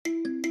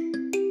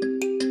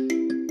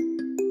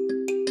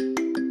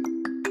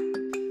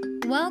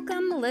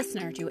Welcome,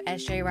 listener, to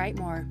S.J. Write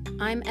More.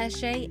 I'm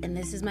S.J., and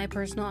this is my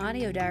personal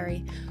audio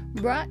diary,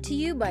 brought to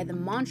you by the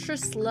monstrous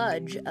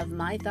sludge of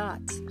my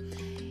thoughts.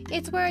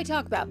 It's where I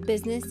talk about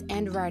business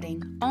and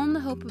writing, all in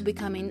the hope of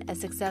becoming a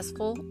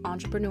successful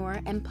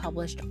entrepreneur and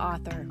published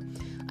author.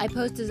 I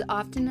post as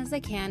often as I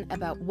can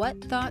about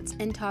what thoughts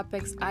and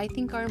topics I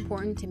think are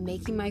important to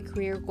making my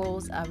career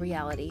goals a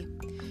reality.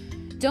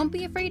 Don't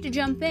be afraid to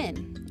jump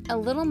in. A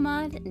little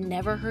mud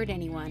never hurt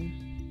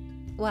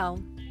anyone.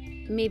 Well,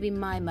 maybe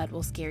my mud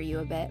will scare you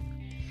a bit.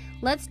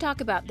 Let's talk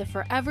about the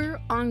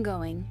forever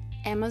ongoing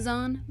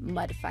Amazon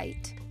mud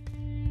fight.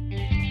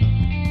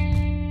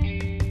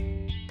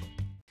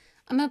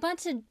 I'm about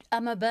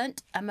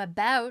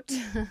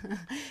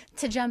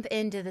to jump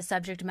into the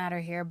subject matter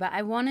here, but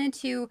I wanted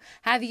to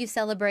have you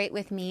celebrate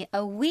with me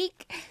a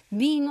week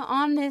being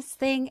on this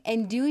thing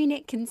and doing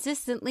it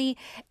consistently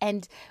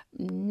and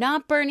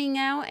not burning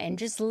out and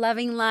just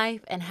loving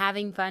life and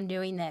having fun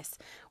doing this.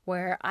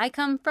 Where I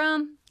come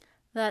from,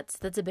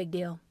 that's a big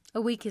deal.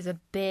 A week is a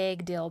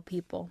big deal,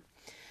 people.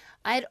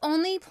 I had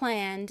only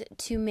planned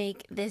to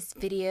make this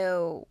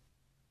video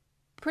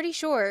pretty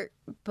short,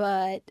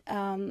 but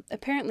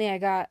apparently I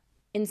got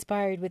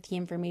inspired with the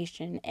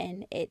information,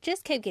 and it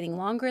just kept getting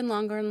longer and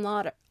longer and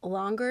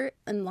longer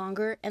and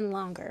longer and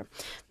longer.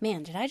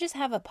 Man, did I just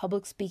have a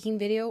public speaking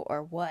video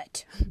or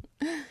what?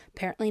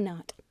 Apparently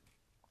not.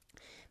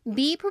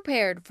 Be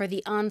prepared for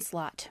the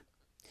onslaught.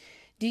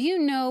 Do you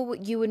know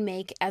what you would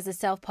make as a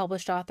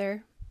self-published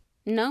author?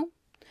 No?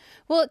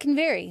 Well, it can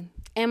vary.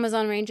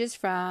 Amazon ranges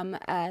from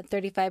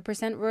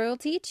 35%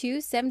 royalty to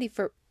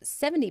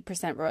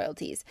 70%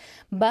 royalties,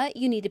 but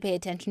you need to pay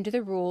attention to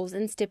the rules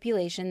and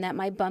stipulation that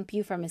might bump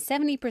you from a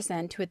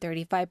 70% to a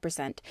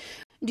 35%.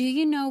 Do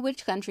you know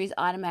which countries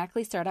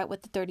automatically start out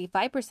with the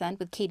 35%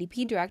 with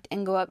KDP Direct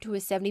and go up to a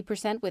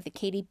 70% with a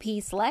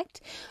KDP Select?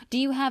 Do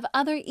you have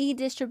other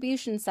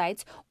e-distribution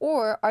sites,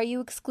 or are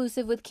you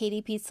exclusive with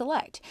KDP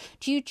Select?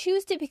 Do you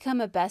choose to become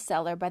a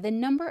bestseller by the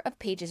number of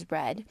pages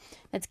read?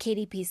 That's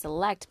KDP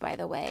Select, by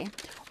the way.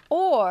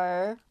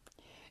 Or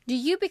do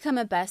you become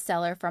a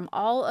bestseller from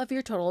all of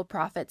your total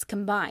profits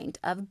combined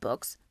of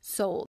books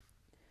sold?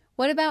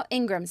 What about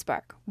Ingram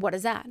Spark? What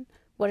is that?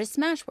 What is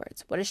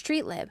Smashwords? What is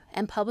StreetLib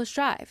and Publish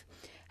Drive?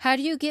 How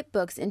do you get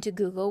books into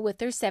Google with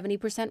their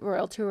 70%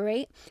 royalty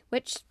rate,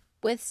 which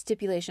with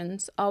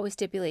stipulations, always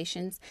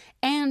stipulations,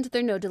 and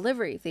their no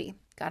delivery fee?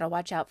 Gotta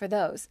watch out for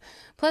those.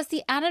 Plus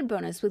the added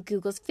bonus with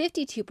Google's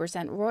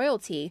 52%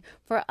 royalty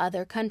for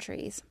other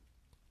countries.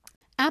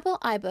 Apple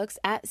iBooks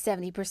at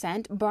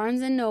 70%,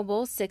 Barnes &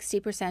 Noble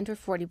 60% or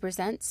 40%,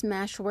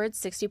 Smashwords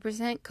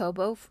 60%,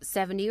 Kobo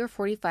 70 or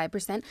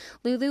 45%,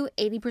 Lulu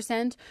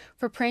 80%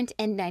 for print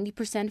and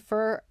 90%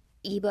 for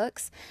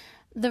ebooks.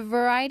 The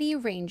variety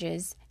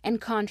ranges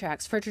and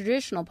contracts for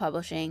traditional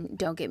publishing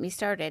don't get me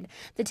started.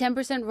 The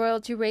 10%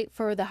 royalty rate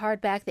for the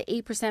hardback, the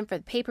 8% for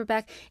the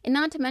paperback, and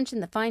not to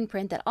mention the fine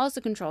print that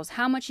also controls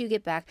how much you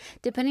get back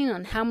depending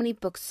on how many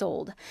books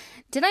sold.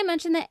 Did I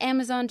mention that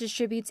Amazon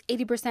distributes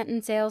 80%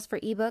 in sales for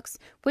ebooks,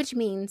 which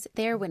means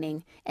they're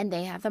winning and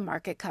they have the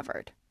market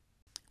covered?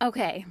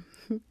 Okay,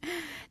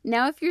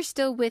 now if you're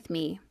still with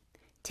me,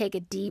 take a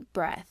deep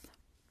breath.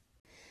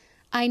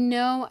 I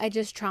know I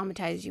just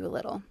traumatized you a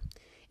little.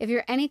 If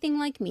you're anything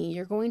like me,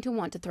 you're going to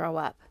want to throw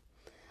up.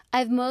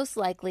 I've most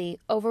likely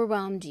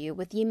overwhelmed you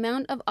with the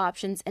amount of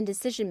options and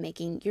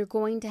decision-making you're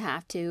going to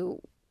have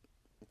to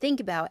think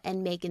about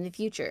and make in the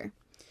future.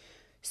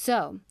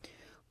 So,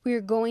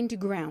 we're going to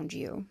ground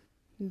you.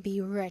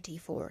 Be ready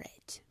for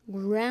it.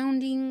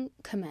 Grounding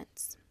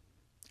commence.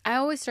 I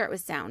always start with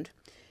sound,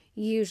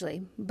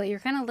 usually, but you're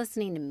kind of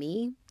listening to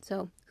me,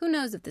 so who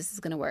knows if this is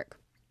going to work.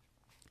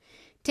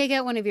 Take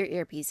out one of your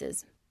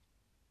earpieces.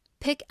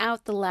 Pick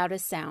out the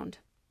loudest sound.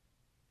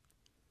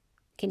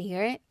 Can you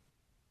hear it?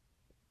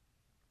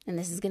 And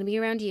this is going to be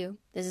around you.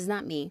 This is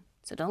not me,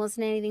 so don't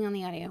listen to anything on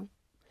the audio.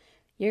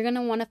 You're going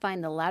to want to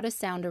find the loudest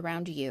sound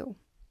around you.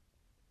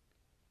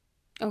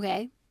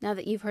 Okay, now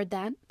that you've heard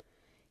that,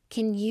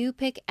 can you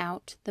pick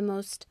out the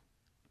most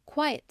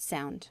quiet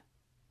sound?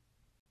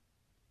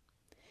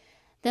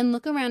 Then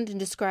look around and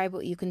describe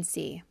what you can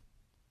see.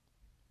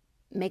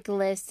 Make a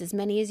list, as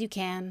many as you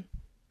can.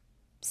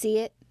 See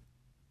it?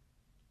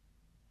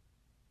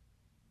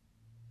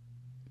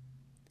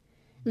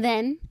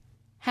 Then,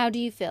 how do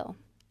you feel?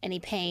 Any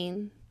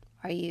pain?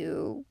 Are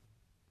you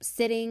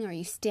sitting? Are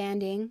you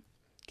standing?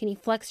 Can you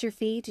flex your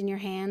feet and your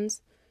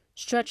hands?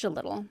 Stretch a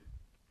little.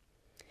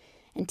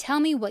 And tell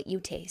me what you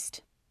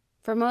taste.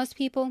 For most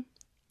people,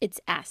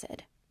 it's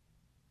acid.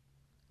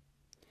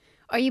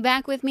 Are you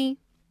back with me?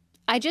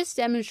 I just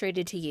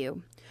demonstrated to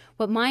you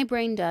what my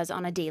brain does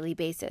on a daily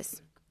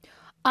basis.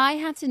 I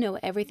have to know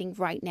everything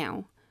right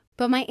now,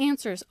 but my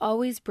answers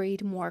always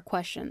breed more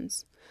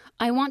questions.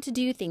 I want to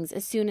do things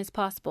as soon as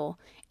possible,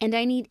 and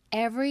I need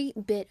every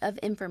bit of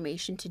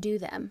information to do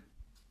them.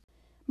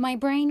 My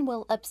brain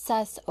will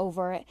obsess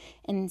over it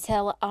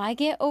until I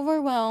get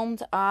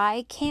overwhelmed.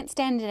 I can't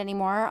stand it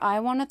anymore. I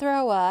want to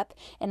throw up,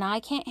 and I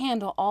can't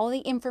handle all the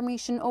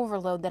information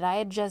overload that I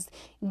had just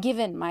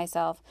given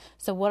myself.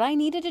 So what I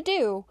needed to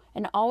do,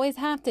 and always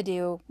have to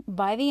do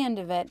by the end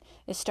of it,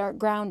 is start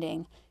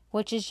grounding,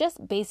 which is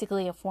just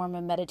basically a form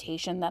of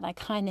meditation that I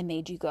kind of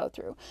made you go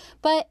through.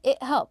 But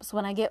it helps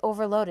when I get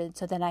overloaded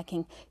so that I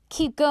can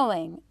keep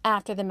going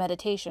after the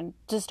meditation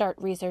to start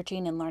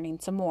researching and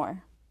learning some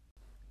more.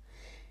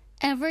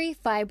 Every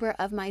fiber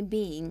of my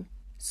being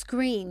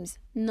screams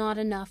not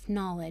enough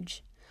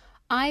knowledge.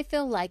 I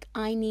feel like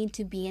I need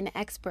to be an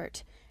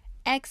expert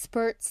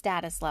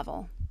status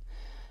level.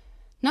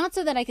 Not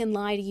so that I can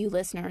lie to you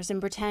listeners and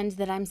pretend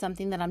that I'm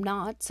something that I'm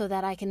not, so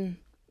that I can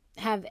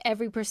have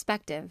every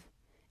perspective,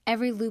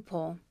 every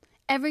loophole,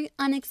 every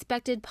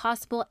unexpected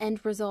possible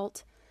end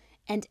result,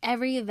 and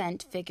every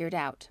event figured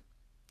out.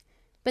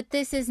 But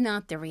this is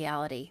not the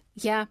reality.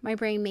 Yeah, my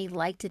brain may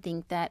like to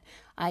think that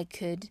I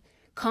could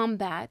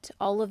combat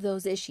all of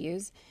those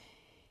issues.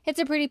 It's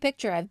a pretty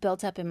picture I've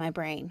built up in my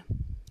brain.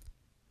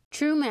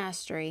 True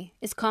mastery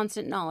is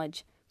constant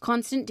knowledge,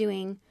 constant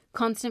doing,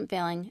 constant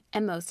failing,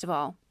 and most of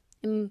all,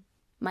 in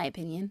my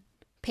opinion,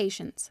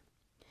 patience.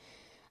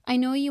 I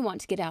know you want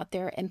to get out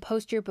there and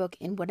post your book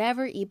in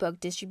whatever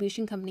ebook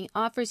distribution company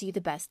offers you the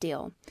best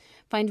deal.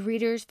 Find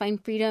readers,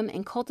 find freedom,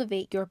 and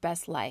cultivate your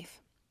best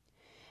life.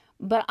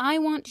 But I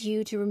want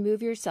you to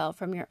remove yourself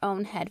from your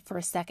own head for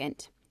a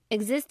second.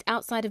 Exist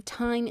outside of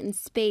time and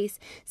space.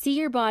 See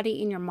your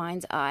body in your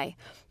mind's eye.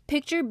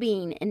 Picture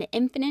being an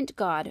infinite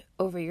God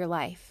over your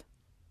life.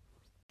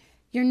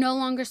 You're no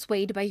longer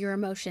swayed by your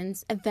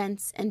emotions,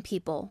 events, and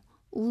people.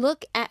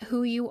 Look at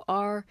who you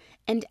are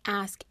and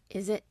ask,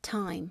 is it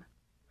time?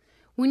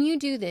 When you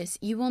do this,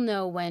 you will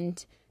know when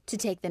to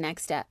take the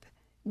next step.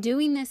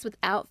 Doing this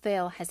without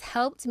fail has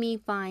helped me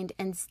find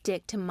and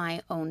stick to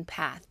my own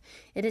path.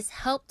 It has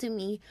helped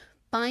me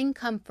find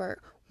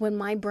comfort when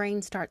my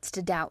brain starts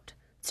to doubt.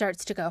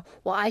 Starts to go,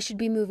 well, I should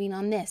be moving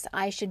on this.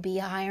 I should be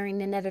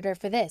hiring an editor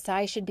for this.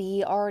 I should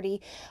be already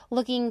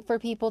looking for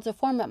people to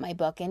format my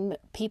book and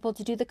people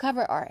to do the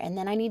cover art. And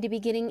then I need to be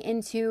getting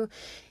into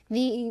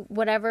the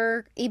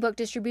whatever ebook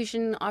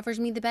distribution offers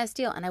me the best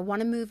deal. And I want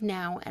to move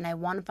now, and I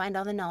want to find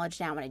all the knowledge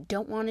now, and I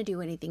don't want to do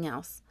anything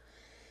else.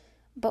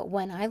 But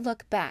when I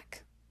look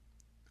back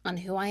on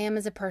who I am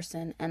as a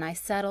person, and I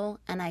settle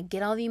and I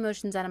get all the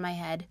emotions out of my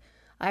head,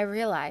 I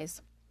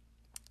realize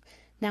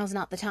now's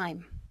not the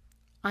time.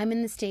 I'm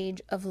in the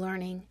stage of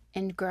learning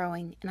and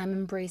growing, and I'm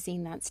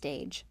embracing that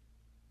stage.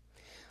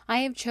 I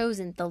have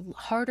chosen the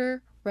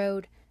harder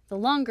road, the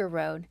longer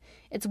road.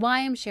 It's why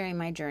I'm sharing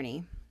my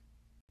journey.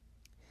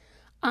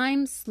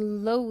 I'm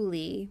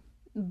slowly,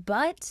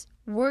 but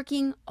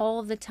working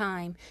all the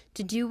time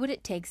to do what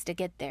it takes to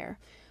get there.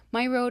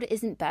 My road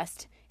isn't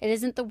best. It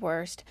isn't the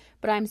worst,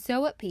 but I'm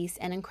so at peace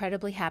and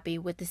incredibly happy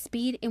with the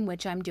speed in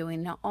which I'm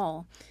doing it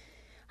all.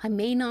 I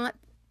may not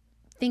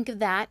think of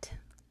that.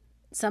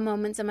 Some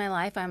moments in my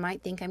life, I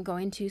might think I'm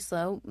going too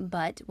slow,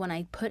 but when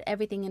I put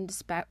everything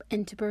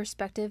into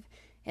perspective,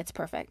 it's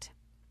perfect.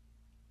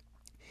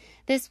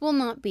 This will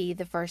not be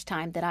the first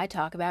time that I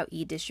talk about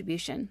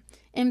e-distribution.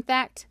 In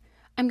fact,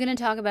 I'm going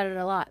to talk about it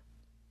a lot.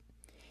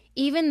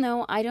 Even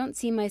though I don't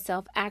see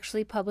myself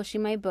actually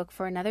publishing my book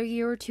for another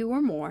year or two or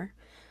more,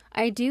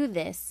 I do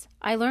this,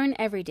 I learn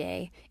every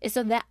day, is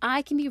so that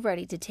I can be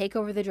ready to take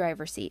over the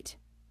driver's seat.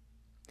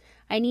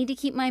 I need to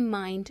keep my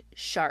mind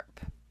sharp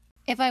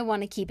if I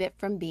want to keep it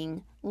from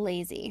being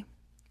lazy.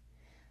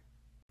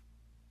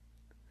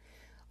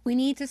 We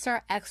need to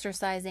start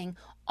exercising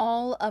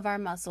all of our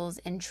muscles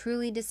and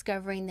truly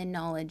discovering the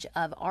knowledge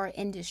of our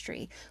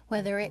industry,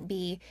 whether it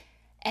be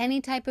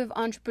any type of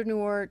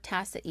entrepreneur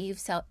task that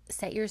you've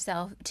set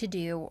yourself to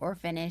do or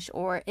finish,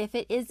 or if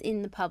it is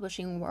in the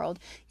publishing world,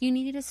 you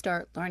need to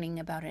start learning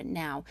about it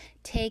now.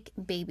 Take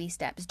baby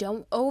steps.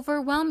 Don't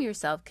overwhelm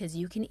yourself, because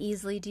you can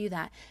easily do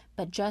that,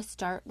 but just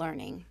start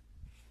learning.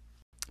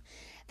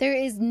 There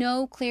is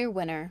no clear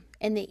winner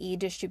in the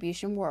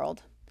e-distribution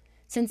world,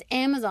 since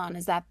Amazon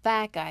is that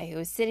fat guy who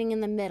is sitting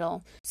in the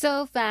middle,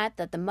 so fat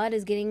that the mud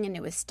is getting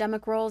into his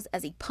stomach rolls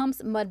as he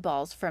pumps mud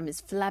balls from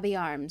his flabby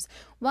arms,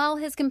 while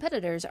his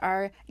competitors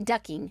are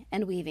ducking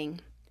and weaving.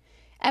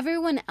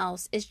 Everyone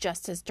else is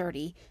just as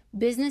dirty.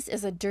 Business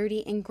is a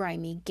dirty and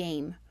grimy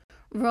game.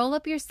 Roll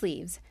up your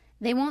sleeves.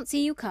 They won't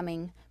see you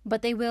coming,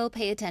 but they will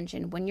pay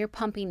attention when you're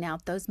pumping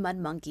out those mud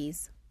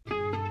monkeys.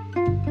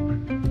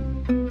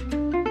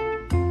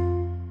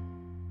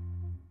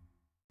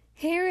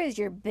 Here is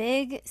your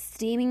big,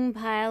 steaming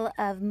pile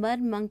of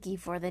mud monkey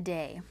for the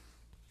day.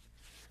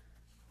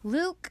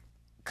 Luke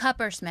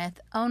Kuppersmith,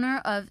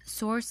 owner of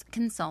Source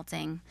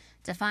Consulting,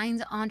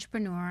 defines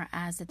entrepreneur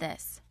as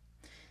this.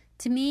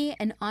 To me,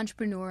 an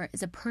entrepreneur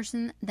is a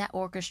person that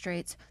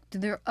orchestrates through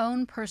their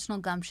own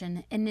personal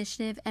gumption,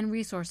 initiative, and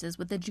resources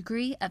with a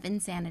degree of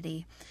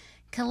insanity,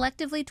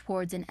 collectively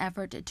towards an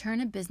effort to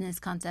turn a business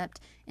concept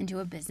into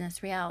a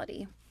business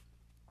reality.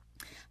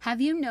 Have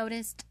you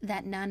noticed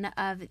that none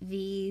of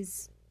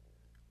these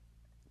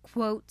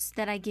quotes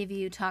that I give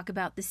you talk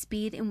about the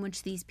speed in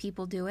which these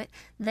people do it.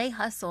 They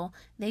hustle,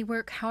 they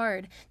work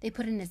hard, they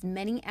put in as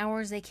many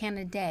hours they can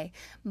a day,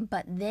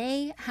 but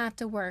they have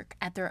to work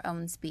at their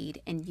own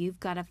speed, and you've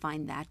got to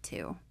find that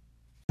too.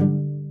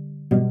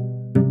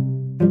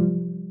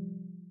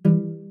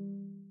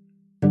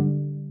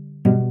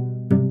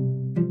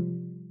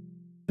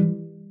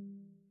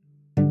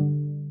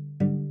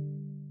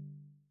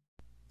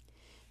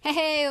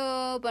 Hey,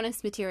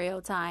 bonus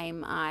material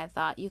time. I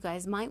thought you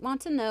guys might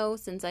want to know,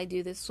 since I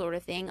do this sort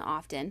of thing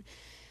often.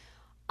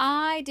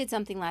 I did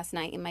something last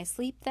night in my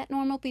sleep that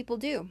normal people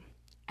do.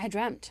 I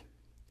dreamt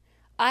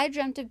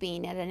of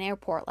being at an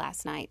airport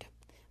last night,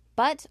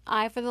 but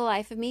I, for the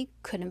life of me,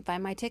 couldn't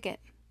find my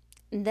ticket.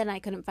 And then I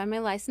couldn't find my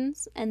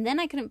license, and then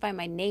I couldn't find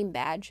my name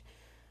badge.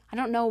 I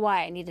don't know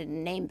why I needed a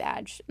name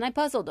badge, and I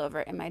puzzled over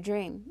it in my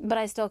dream, but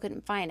I still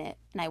couldn't find it,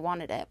 and I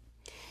wanted it.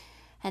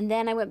 And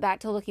then I went back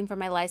to looking for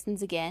my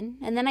license again,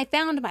 and then I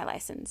found my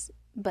license.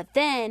 But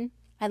then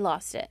I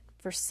lost it.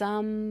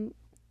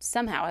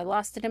 Somehow I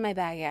lost it in my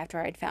bag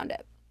after I'd found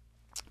it.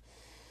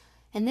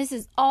 And this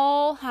is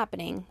all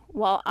happening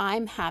while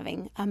I'm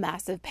having a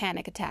massive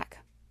panic attack.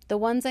 The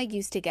ones I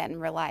used to get in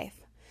real life.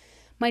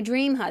 My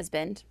dream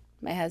husband,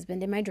 my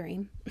husband in my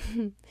dream,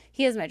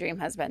 he is my dream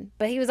husband,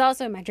 but he was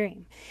also in my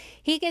dream.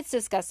 He gets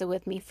disgusted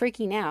with me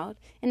freaking out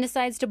and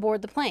decides to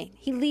board the plane.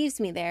 He leaves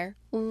me there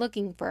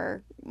looking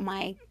for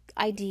my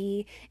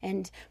ID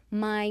and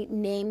my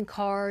name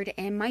card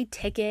and my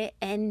ticket,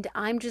 and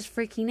I'm just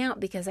freaking out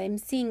because I'm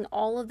seeing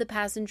all of the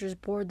passengers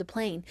board the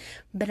plane,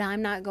 but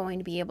I'm not going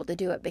to be able to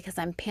do it because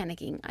I'm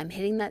panicking. I'm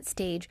hitting that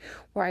stage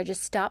where I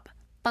just stop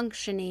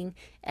functioning.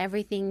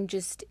 Everything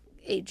just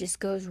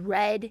goes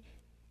red,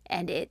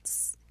 and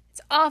it's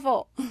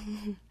awful.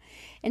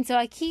 And so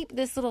I keep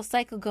this little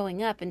cycle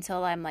going up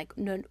until I'm like,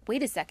 no,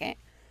 wait a second.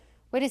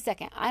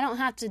 I don't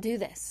have to do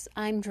this.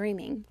 I'm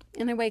dreaming.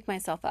 And I wake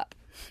myself up.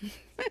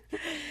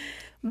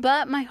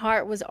 But my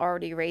heart was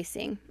already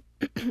racing.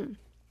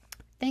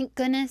 Thank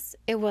goodness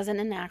it wasn't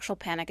an actual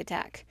panic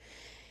attack.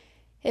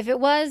 If it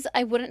was,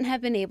 I wouldn't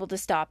have been able to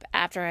stop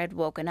after I had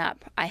woken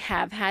up. I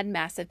have had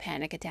massive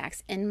panic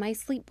attacks in my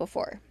sleep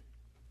before.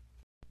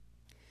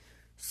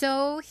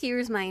 So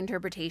here's my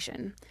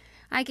interpretation.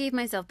 I gave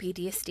myself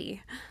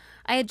PTSD.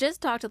 I had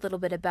just talked a little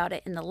bit about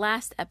it in the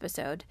last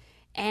episode,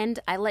 and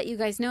I let you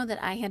guys know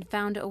that I had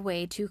found a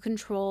way to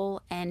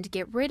control and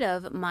get rid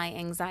of my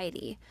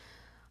anxiety.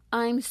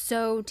 I'm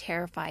so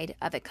terrified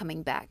of it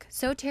coming back.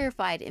 So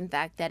terrified, in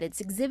fact, that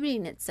it's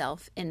exhibiting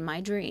itself in my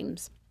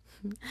dreams.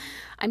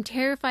 I'm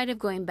terrified of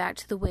going back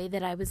to the way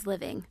that I was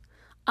living.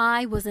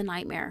 I was a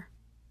nightmare.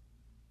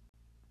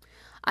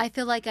 I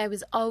feel like I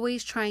was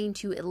always trying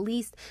to at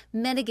least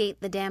mitigate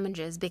the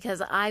damages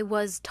because I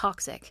was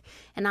toxic.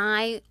 And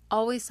I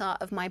always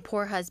thought of my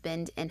poor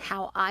husband and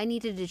how I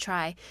needed to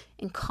try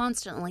and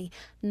constantly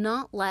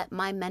not let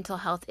my mental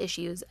health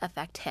issues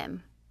affect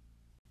him.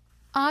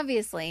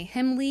 Obviously,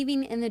 him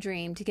leaving in the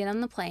dream to get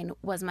on the plane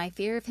was my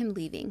fear of him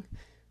leaving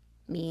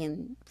me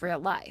in real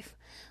life.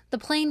 The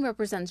plane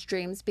represents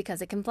dreams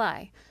because it can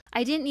fly.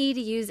 I didn't need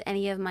to use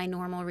any of my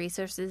normal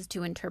resources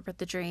to interpret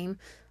the dream,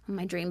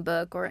 my dream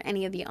book, or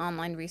any of the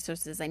online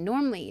resources I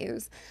normally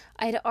use.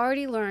 I had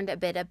already learned a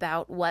bit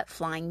about what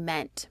flying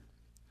meant.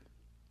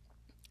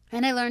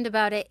 And I learned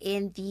about it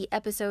in the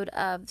episode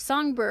of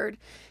Songbird,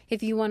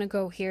 if you want to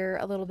go hear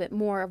a little bit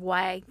more of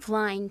why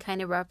flying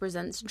kind of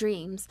represents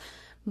dreams.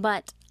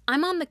 But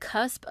I'm on the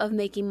cusp of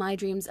making my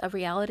dreams a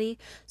reality,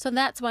 so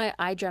that's why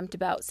I dreamt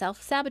about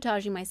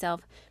self-sabotaging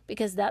myself,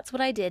 because that's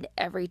what I did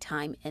every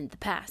time in the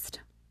past.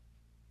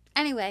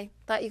 Anyway,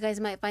 thought you guys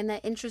might find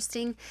that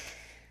interesting.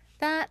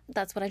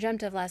 That's what I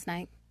dreamt of last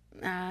night.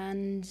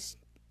 And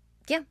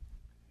yeah,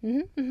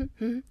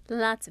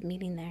 lots of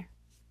meaning there.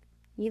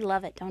 You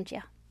love it, don't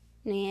you?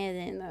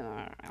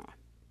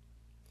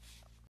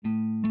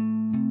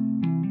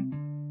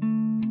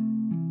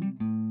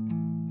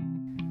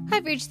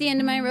 I've reached the end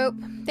of my rope.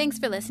 Thanks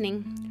for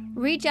listening.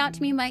 Reach out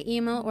to me by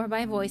email or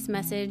by voice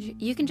message.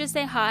 You can just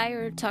say hi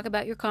or talk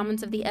about your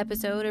comments of the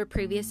episode or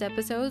previous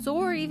episodes,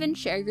 or even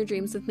share your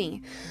dreams with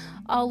me.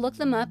 I'll look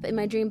them up in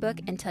my dream book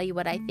and tell you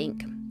what I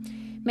think.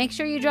 Make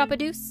sure you drop a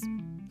deuce.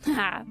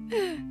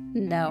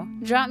 No.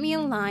 Drop me a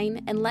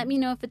line and let me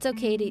know if it's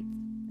okay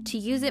to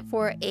use it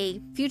for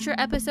a future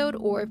episode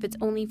or if it's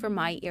only for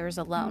my ears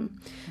alone.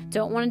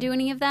 Don't want to do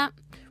any of that?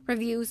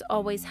 Reviews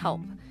always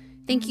help.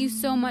 Thank you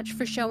so much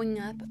for showing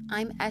up.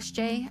 I'm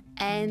SJ,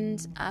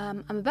 and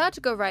I'm about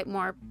to go write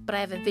more, but I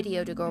have a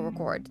video to go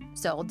record.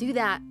 So I'll do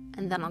that,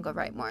 and then I'll go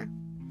write more.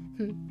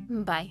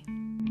 Bye.